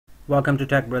Welcome to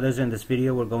Tech Brothers. In this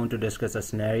video we're going to discuss a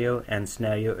scenario, and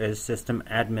scenario is system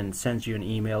admin sends you an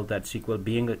email that SQL,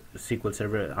 being a SQL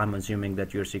Server, I'm assuming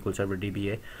that you're SQL Server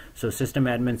DBA, so system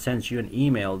admin sends you an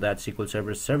email that SQL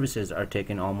Server services are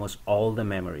taking almost all the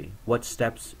memory. What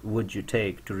steps would you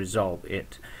take to resolve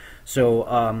it?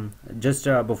 So just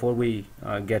before we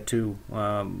get to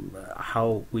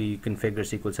how we configure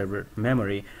SQL Server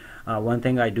memory, one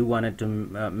thing I do wanted to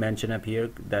mention up here,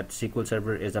 that SQL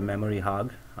Server is a memory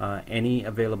hog. Any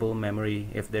available memory,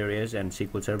 if there is, and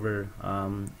SQL Server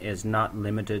is not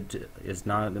limited,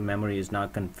 the memory is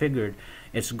not configured,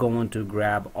 it's going to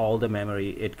grab all the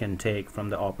memory it can take from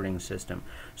the operating system.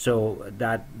 So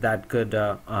that could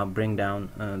bring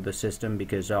down the system,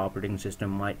 because the operating system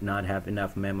might not have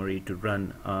enough memory to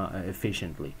run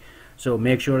efficiently. So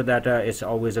make sure that it's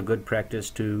always a good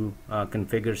practice to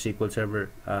configure SQL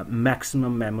Server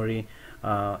maximum memory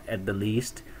at the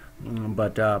least.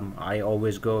 But I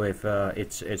always go, if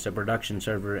it's a production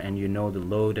server and you know the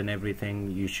load and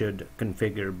everything, you should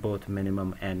configure both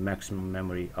minimum and maximum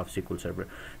memory of SQL Server.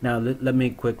 Now let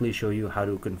me quickly show you how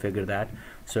to configure that.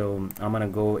 So I'm gonna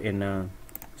go in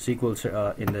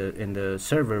SQL in the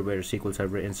server where SQL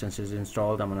Server Instance is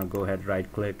installed. I'm gonna go ahead,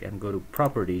 right click and go to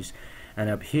Properties, and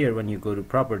up here when you go to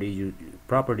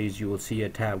Properties, you will see a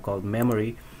tab called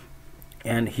Memory.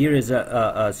 And here is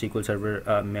a SQL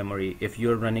Server memory. If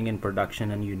you're running in production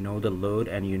and you know the load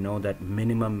and you know that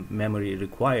minimum memory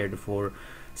required for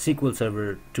SQL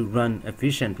Server to run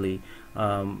efficiently,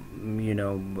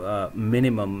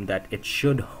 minimum that it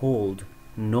should hold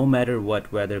no matter what,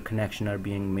 whether connection are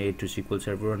being made to SQL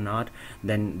Server or not,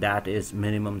 then that is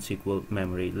minimum SQL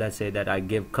memory. Let's say that I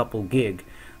give couple gig,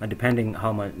 depending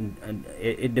how much,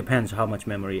 it depends how much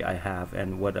memory I have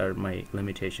and what are my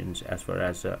limitations as far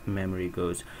as memory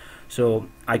goes. So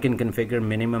I can configure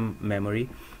minimum memory,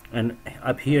 and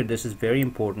up here this is very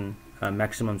important,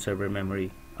 maximum server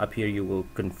memory. Up here you will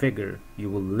configure, you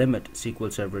will limit SQL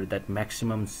Server that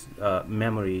maximum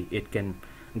memory it can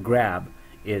grab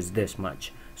is this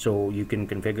much. So you can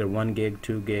configure 1 gig,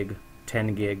 2 gig,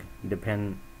 10 gig,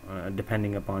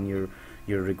 depending upon your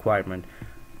requirement.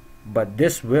 But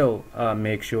this will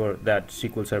make sure that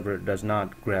SQL Server does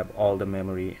not grab all the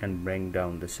memory and bring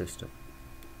down the system.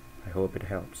 I hope it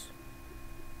helps.